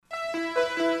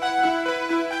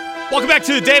Welcome back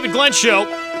to the David Glenn Show.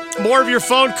 More of your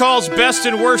phone calls, best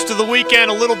and worst of the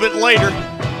weekend a little bit later.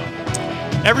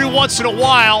 Every once in a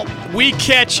while, we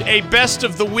catch a best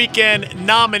of the weekend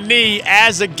nominee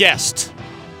as a guest.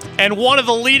 And one of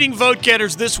the leading vote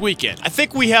getters this weekend. I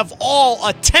think we have all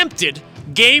attempted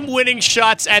game-winning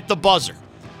shots at the buzzer.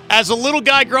 As a little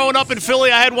guy growing up in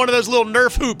Philly, I had one of those little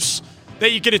Nerf hoops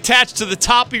that you could attach to the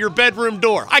top of your bedroom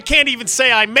door. I can't even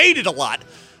say I made it a lot,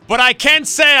 but I can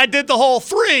say I did the whole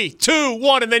 3, 2,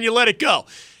 1, and then you let it go.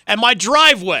 And my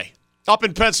driveway up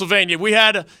in Pennsylvania, we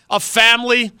had a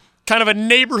family, kind of a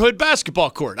neighborhood basketball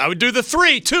court. I would do the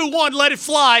 3, 2, 1, let it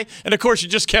fly, and of course you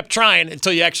just kept trying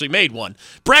until you actually made one.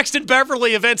 Braxton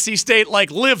Beverly of NC State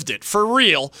lived it for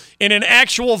real in an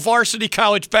actual varsity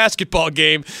college basketball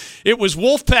game. It was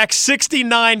Wolfpack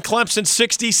 69, Clemson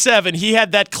 67. He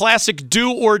had that classic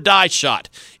do or die shot.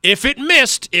 If it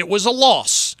missed, it was a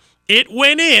loss. It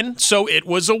went in, so it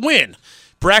was a win.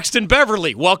 Braxton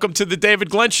Beverly, welcome to the David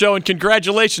Glenn Show, and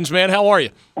congratulations, man. How are you?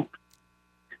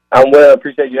 I'm well.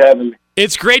 Appreciate you having me.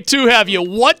 It's great to have you.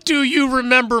 What do you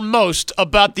remember most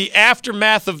about the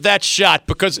aftermath of that shot?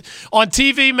 Because on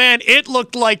TV, man, it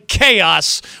looked like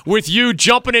chaos with you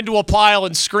jumping into a pile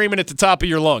and screaming at the top of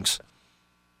your lungs.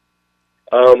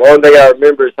 Only thing I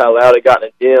remember is how loud it got in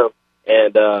the gym,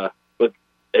 and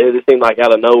it just seemed like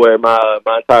out of nowhere my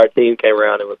entire team came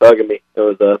around and was hugging me. It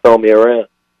was throwing me around.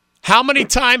 How many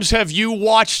times have you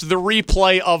watched the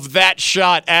replay of that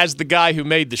shot as the guy who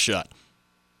made the shot?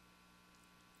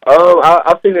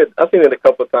 I've seen it a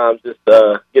couple of times. Just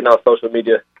getting on social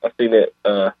media, I've seen it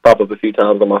pop up a few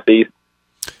times on my feed.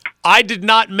 I did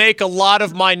not make a lot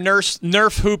of my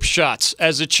Nerf hoop shots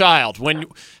as a child.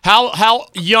 How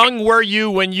young were you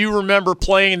when you remember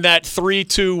playing that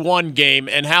 3-2-1 game,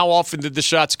 and how often did the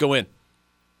shots go in?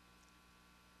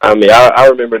 I mean, I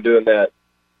remember doing that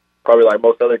probably like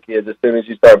most other kids. As soon as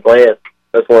you start playing,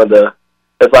 that's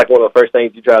like one of the first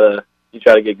things you try to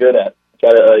get good at.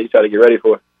 You try to get ready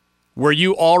for. Were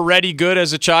you already good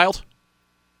as a child?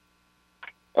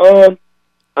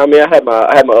 I mean, I had my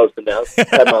ups and downs. I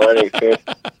had my learning experience.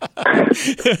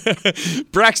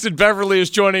 Braxton Beverly is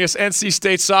joining us, NC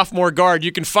State sophomore guard.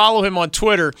 You can follow him on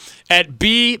Twitter at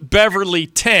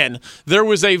bbeverly10. There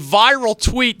was a viral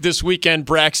tweet this weekend,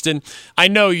 Braxton. I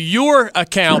know your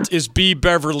account is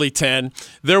bbeverly10.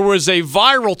 There was a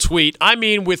viral tweet,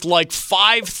 with like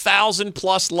 5,000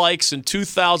 plus likes and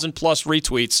 2,000 plus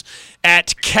retweets,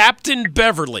 at Captain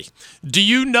Beverly. Do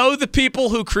you know the people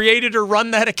who created or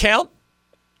run that account?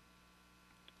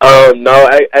 No,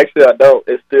 actually I don't.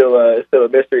 It's still a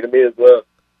mystery to me as well.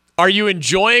 Are you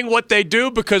enjoying what they do?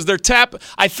 Because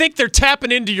I think they're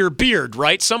tapping into your beard,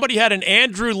 right? Somebody had an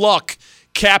Andrew Luck,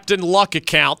 Captain Luck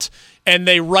account, and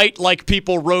they write like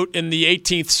people wrote in the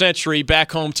 18th century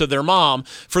back home to their mom.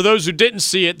 For those who didn't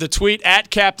see it, the tweet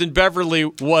at Captain Beverly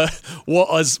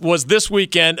was this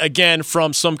weekend, again,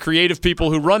 from some creative people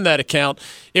who run that account.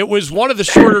 It was one of the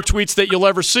shorter tweets that you'll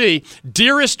ever see.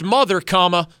 Dearest mother,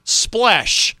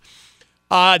 splash.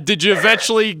 Did you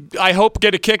eventually, I hope,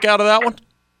 get a kick out of that one?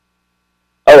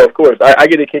 Oh, of course. I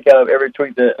get a kick out of every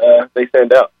tweet that they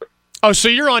send out. Oh, so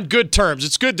you're on good terms.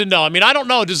 It's good to know. I mean, I don't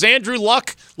know. Does Andrew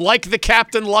Luck like the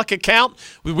Captain Luck account?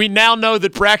 We now know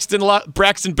that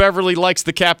Braxton Beverly likes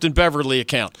the Captain Beverly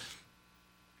account.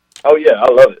 Oh, yeah.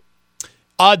 I love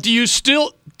it. Do you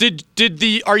still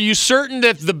are you certain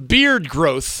that the beard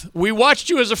growth, we watched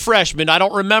you as a freshman. I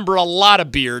don't remember a lot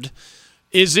of beard.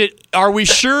 Are we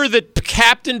sure that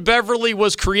Captain Beverly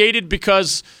was created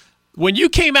because when you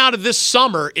came out of this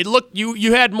summer, it looked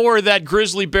you had more of that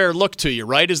grizzly bear look to you,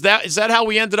 right? Is that how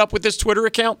we ended up with this Twitter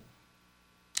account?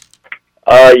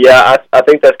 Yeah, I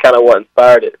think that's kind of what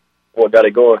inspired it, what got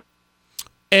it going.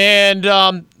 And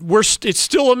it's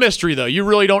still a mystery, though. You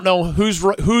really don't know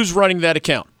who's running that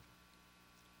account.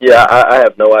 Yeah, I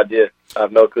have no idea. I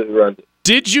have no clue who runs it.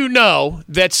 Did you know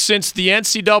that since the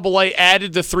NCAA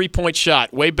added the three-point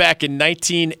shot way back in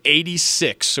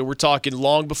 1986, so we're talking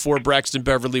long before Braxton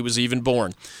Beverly was even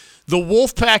born, the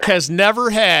Wolfpack has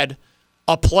never had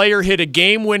a player hit a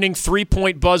game-winning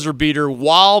three-point buzzer beater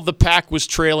while the Pack was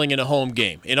trailing in a home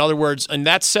game? In other words, in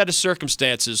that set of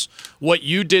circumstances, what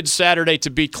you did Saturday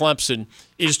to beat Clemson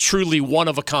is truly one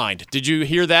of a kind. Did you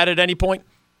hear that at any point?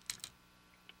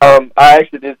 I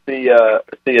actually did see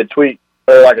a tweet.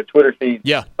 Or like a Twitter feed,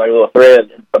 yeah, like a little thread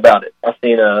about it. I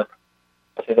seen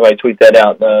somebody tweet that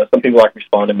out. Some people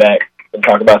responding back and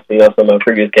talk about some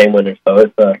previous game winners. So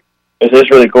it's just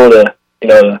really cool to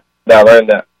that I learned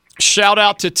that. Shout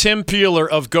out to Tim Peeler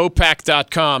of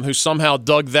GoPack.com, who somehow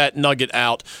dug that nugget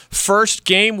out. First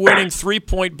game-winning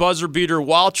three-point buzzer beater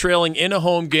while trailing in a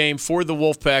home game for the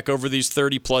Wolfpack over these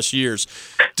 30-plus years.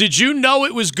 Did you know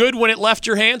it was good when it left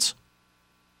your hands?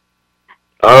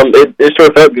 It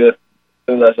sure felt good as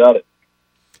soon as I shot it.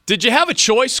 Did you have a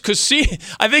choice? Because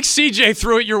I think CJ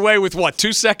threw it your way with,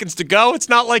 2 seconds to go? It's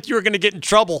not like you were going to get in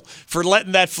trouble for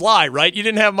letting that fly, right? You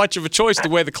didn't have much of a choice the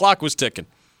way the clock was ticking.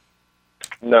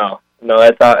 No,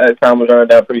 that time was running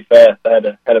down pretty fast. I had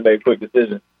to make a quick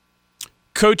decision.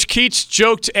 Coach Keats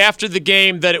joked after the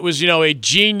game that it was, a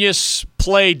genius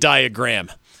play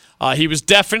diagram. He was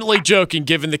definitely joking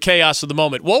given the chaos of the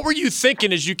moment. What were you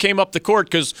thinking as you came up the court?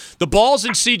 Because the ball's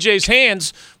in CJ's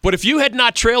hands, but if you had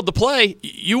not trailed the play,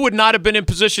 you would not have been in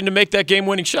position to make that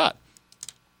game-winning shot.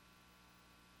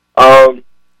 Just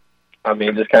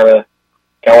kind of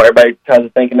what everybody tries to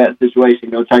think in that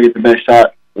situation. Try to get the best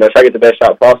shot. Try to get the best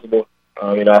shot possible.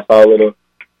 I saw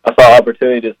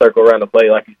opportunity to circle around the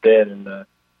play, like you said, and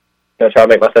try to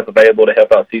make myself available to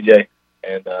help out CJ.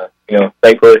 And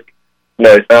thankfully,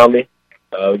 he found me.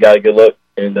 We got a good look,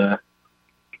 and it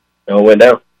went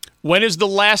down. When is the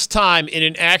last time in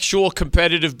an actual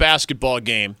competitive basketball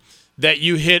game that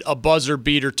you hit a buzzer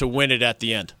beater to win it at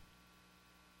the end?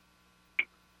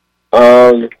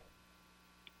 It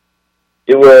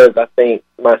was, I think,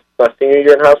 my senior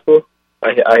year in high school.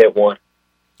 I hit one.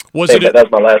 That was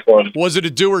my last one. Was it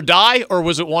a do or die, or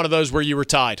was it one of those where you were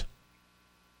tied?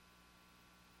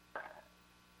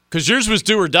 Because yours was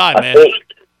do or die, man. I think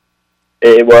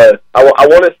it was. I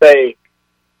want to say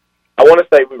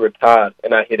we were tied,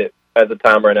 and I hit it as the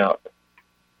time ran out.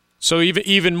 So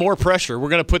even more pressure. We're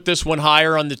going to put this one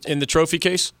higher in the trophy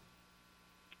case.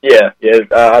 Yeah.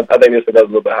 I think this one goes a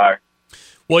little bit higher.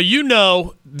 Well, you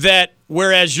know that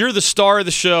whereas you're the star of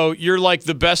the show, you're like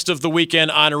the best of the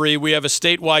weekend honoree. We have a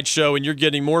statewide show, and you're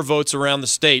getting more votes around the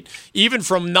state, even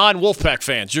from non-Wolfpack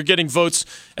fans. You're getting votes,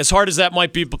 as hard as that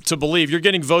might be to believe, you're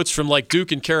getting votes from like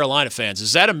Duke and Carolina fans.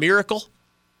 Is that a miracle?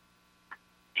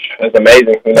 That's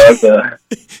amazing.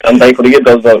 I'm thankful to get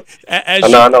those votes. I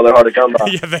know they're hard to come by.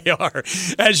 Yeah, they are.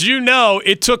 As you know,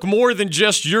 it took more than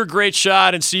just your great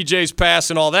shot and CJ's pass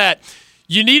and all that.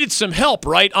 You needed some help,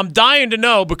 right? I'm dying to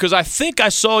know because I think I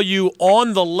saw you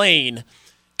on the lane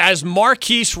as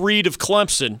Marquise Reed of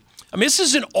Clemson. This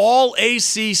is an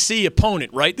all-ACC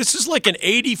opponent, right? This is like an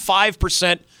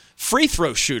 85% free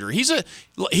throw shooter.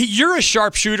 You're a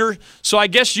sharpshooter, so I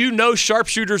guess you know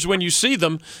sharpshooters when you see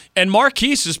them, and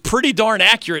Marquise is pretty darn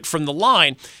accurate from the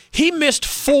line. He missed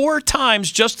 4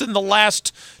 times just in the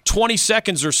last 20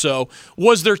 seconds or so.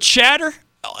 Was there chatter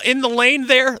in the lane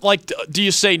there? Like, do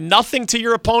you say nothing to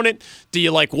your opponent? Do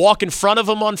you, walk in front of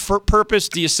him on purpose?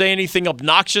 Do you say anything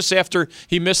obnoxious after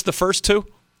he missed the first 2?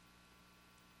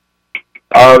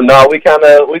 No, we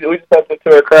just went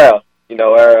to our crowd.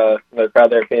 Our crowd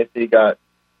there at Penn State got,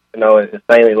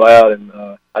 insanely loud, and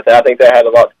I think that had a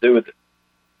lot to do with it.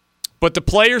 But the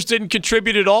players didn't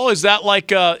contribute at all? Is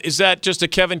that just a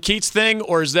Kevin Keats thing,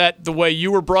 or is that the way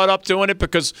you were brought up doing it?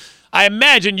 Because I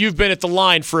imagine you've been at the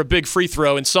line for a big free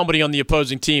throw and somebody on the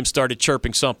opposing team started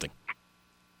chirping something.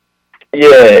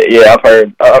 Yeah, I've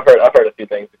heard a few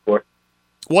things before.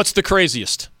 What's the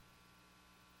craziest?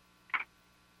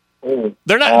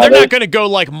 They're not going to go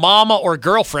like mama or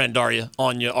girlfriend,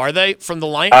 are they, from the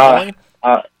line?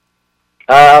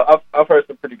 I've heard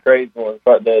some pretty crazy ones,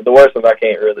 but the worst ones I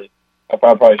can't really. I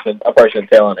probably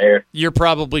shouldn't tell on air. You're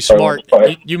probably smart.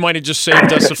 You might have just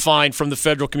saved us a fine from the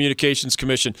Federal Communications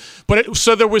Commission.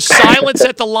 So there was silence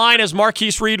at the line as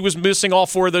Marquise Reed was missing all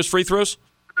 4 of those free throws?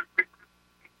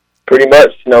 Pretty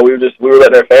much. We were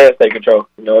letting our fans take control.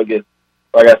 It gets,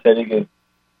 like I said,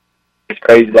 it's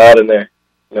crazy loud in there.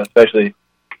 Especially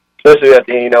at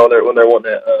the end, when they're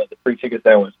wanting the free chicken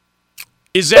sandwich.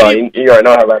 Is that you already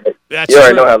know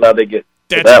how loud they get.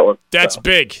 That's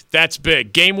big. That's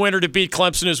big. Game winner to beat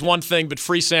Clemson is one thing, but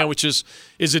free sandwiches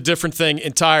is a different thing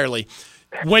entirely.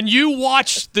 When you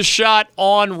watched the shot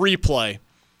on replay,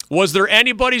 was there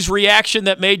anybody's reaction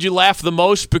that made you laugh the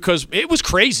most? Because it was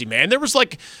crazy, man. There was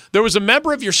a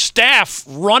member of your staff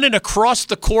running across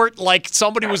the court like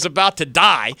somebody was about to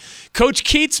die. Coach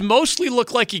Keats mostly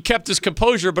looked like he kept his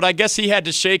composure, but I guess he had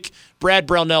to shake Brad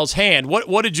Brownell's hand.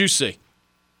 What did you see?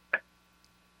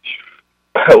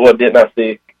 What didn't I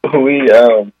see? We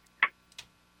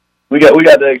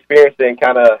got to experience it and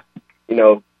kind of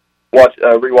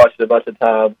rewatch it a bunch of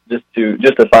times just to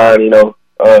find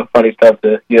funny stuff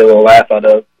to get a little laugh out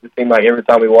of. It seemed like every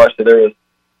time we watched it, there's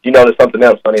something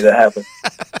else funny that happened.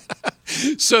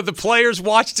 So the players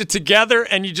watched it together,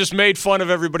 and you just made fun of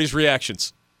everybody's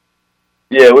reactions.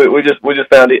 Yeah, we just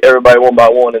found everybody one by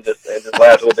one and just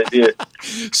laughed at what they did.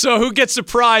 So who gets the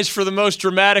prize for the most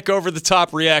dramatic,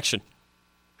 over-the-top reaction?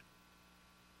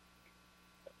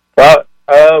 Probably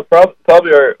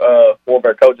one of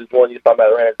our coaches, one you talking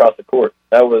about, ran across the court.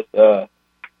 That was that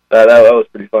was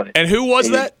pretty funny. And who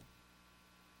was that?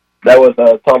 That was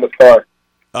Thomas Carr.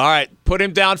 All right, put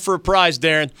him down for a prize,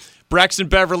 Darren. Braxton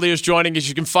Beverly is joining us.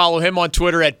 You can follow him on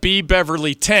Twitter at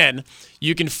bbeverly10.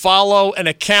 You can follow an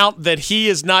account that he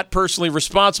is not personally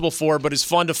responsible for, but is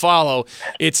fun to follow.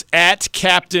 It's at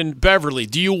Captain Beverly.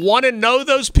 Do you want to know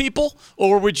those people,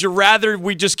 or would you rather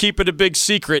we just keep it a big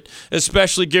secret,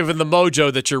 especially given the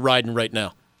mojo that you're riding right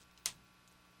now?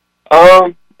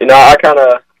 I kind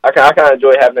of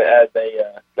enjoy having it as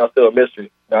a still a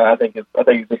mystery. I think it's just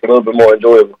a little bit more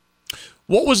enjoyable.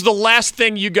 What was the last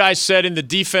thing you guys said in the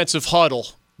defensive huddle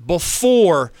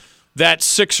before that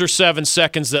 6 or 7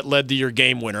 seconds that led to your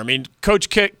game winner? I mean, Coach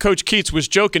Keats was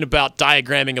joking about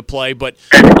diagramming a play, but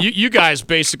you guys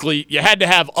basically, you had to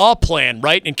have a plan,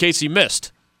 right, in case he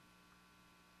missed.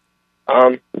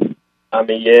 It's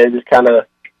kind of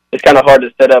hard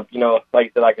to set up, like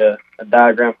you said, like a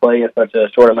diagram play in such a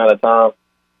short amount of time.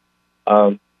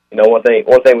 One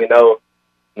thing we know,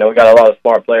 we got a lot of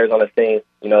smart players on this team,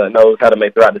 that knows how to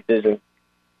make the right decisions,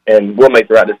 and will make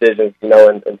the right decisions,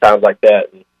 in times like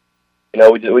that. And,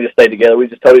 we just stayed together. We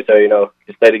just told each other,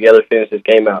 just stay together, finish this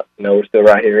game out. We're still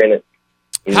right here in it.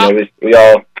 We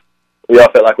all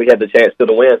felt like we had the chance still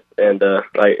to win, and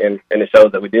it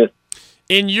shows that we did.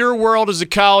 In your world as a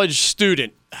college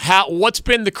student, what's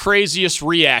been the craziest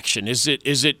reaction? Is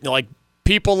it like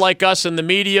people like us in the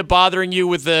media bothering you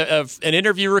with an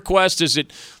interview request? Is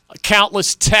it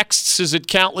countless texts? Is it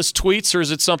countless tweets, or is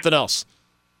it something else?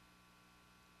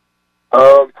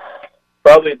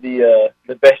 Probably the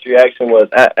best reaction was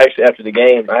actually after the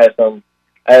game. I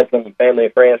had some family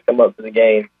and friends come up to the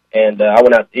game, and I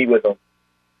went out to eat with them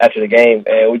after the game,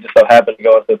 and we just so happened to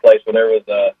go into a place where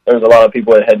there was a lot of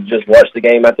people that had just watched the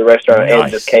game at the restaurant. Nice.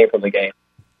 And just came from the game.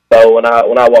 So when I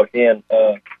walked in,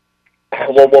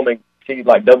 one woman, she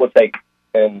double take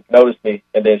and noticed me,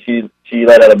 and then she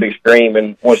let out a big scream,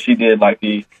 and once she did,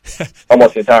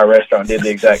 almost the entire restaurant did the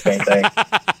exact same thing.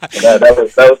 That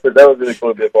was really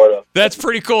cool to be a part of. That's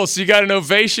pretty cool. So you got an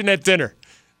ovation at dinner.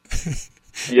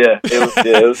 Yeah,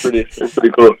 it was pretty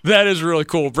cool. That is really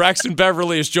cool. Braxton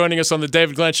Beverly is joining us on the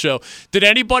David Glenn Show. Did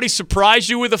anybody surprise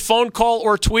you with a phone call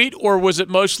or tweet, or was it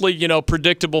mostly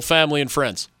predictable family and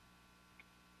friends?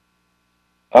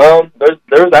 There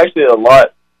was actually a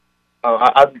lot.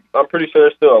 I'm pretty sure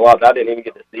there's still a lot that I didn't even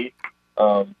get to see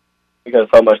because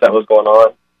so much that was going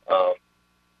on.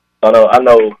 I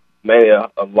know mainly a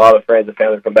lot of friends and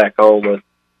family from back home was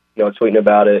tweeting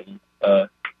about it and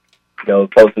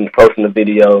posting the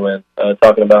video and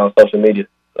talking about it on social media.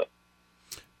 So.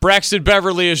 Braxton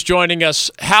Beverly is joining us.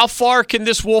 How far can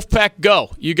this Wolfpack go?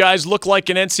 You guys look like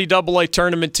an NCAA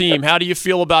tournament team. How do you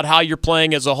feel about how you're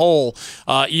playing as a whole,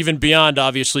 even beyond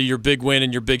obviously your big win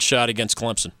and your big shot against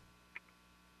Clemson?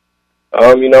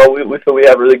 We feel we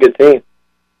have a really good team.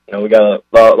 We got a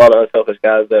lot of unselfish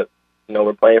guys that,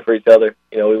 we're playing for each other.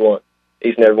 We want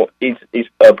each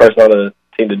person on the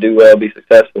team to do well, be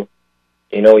successful.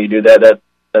 When you do that,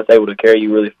 that's able to carry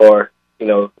you really far, late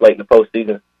in the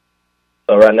postseason.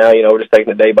 So right now, we're just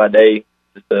taking it day by day,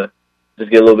 just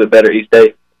get a little bit better each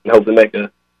day, and hopefully make a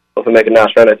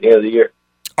nice run at the end of the year.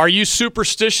 Are you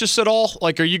superstitious at all?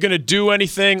 Are you going to do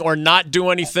anything or not do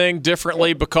anything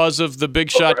differently because of the big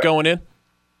shot going in?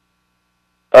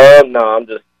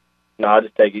 No, I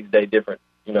just take each day different.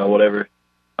 Whatever.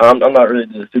 I'm not really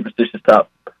the superstitious type.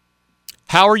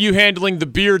 How are you handling the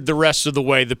beard the rest of the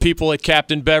way? The people at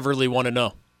Captain Beverly want to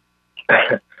know.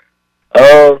 I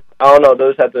don't know.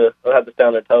 They'll have to stay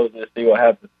on their toes and just see what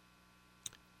happens.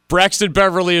 Braxton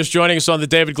Beverly is joining us on the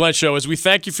David Glenn Show. As we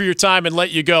thank you for your time and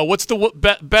let you go, what's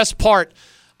the best part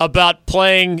about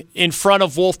playing in front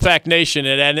of Wolfpack Nation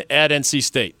at NC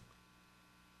State?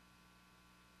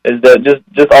 Is that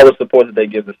just all the support that they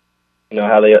give us?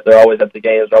 How they're always at the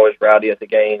games, they're always rowdy at the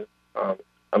games.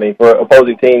 For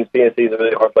opposing teams, PNC is a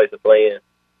really hard place to play in.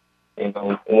 And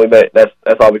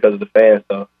that's all because of the fans.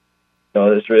 So,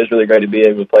 it's really great to be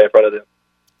able to play in front of them.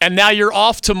 And now you're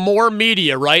off to more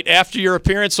media, right? After your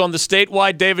appearance on the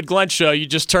statewide David Glenn Show, you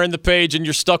just turn the page and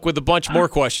you're stuck with a bunch more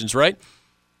questions, right?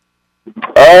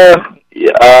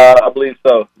 Yeah, I believe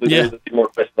so. There's a few more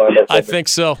questions lined up. I think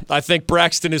so. I think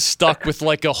Braxton is stuck with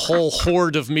like a whole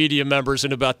horde of media members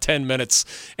in about 10 minutes.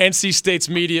 NC State's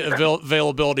media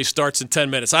availability starts in 10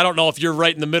 minutes. I don't know if you're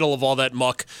right in the middle of all that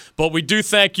muck, but we do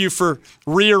thank you for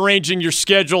rearranging your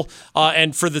schedule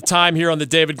and for the time here on the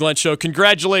David Glenn Show.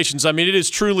 Congratulations. I mean, it is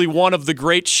truly one of the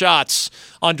great shots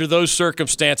under those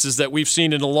circumstances that we've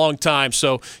seen in a long time.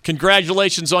 So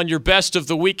congratulations on your best of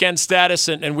the weekend status,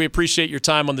 and we appreciate your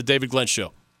time on the David Glenn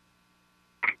Show.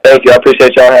 Thank you. I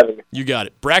appreciate y'all having me. You got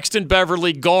it. Braxton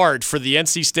Beverly, guard for the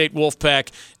NC State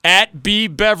Wolfpack, at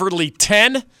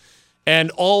bbeverly10, and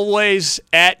always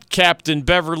at Captain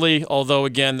Beverly, although,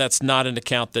 again, that's not an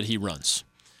account that he runs.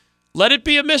 Let it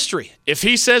be a mystery. If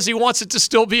he says he wants it to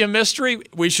still be a mystery,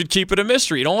 we should keep it a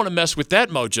mystery. You don't want to mess with that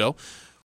mojo.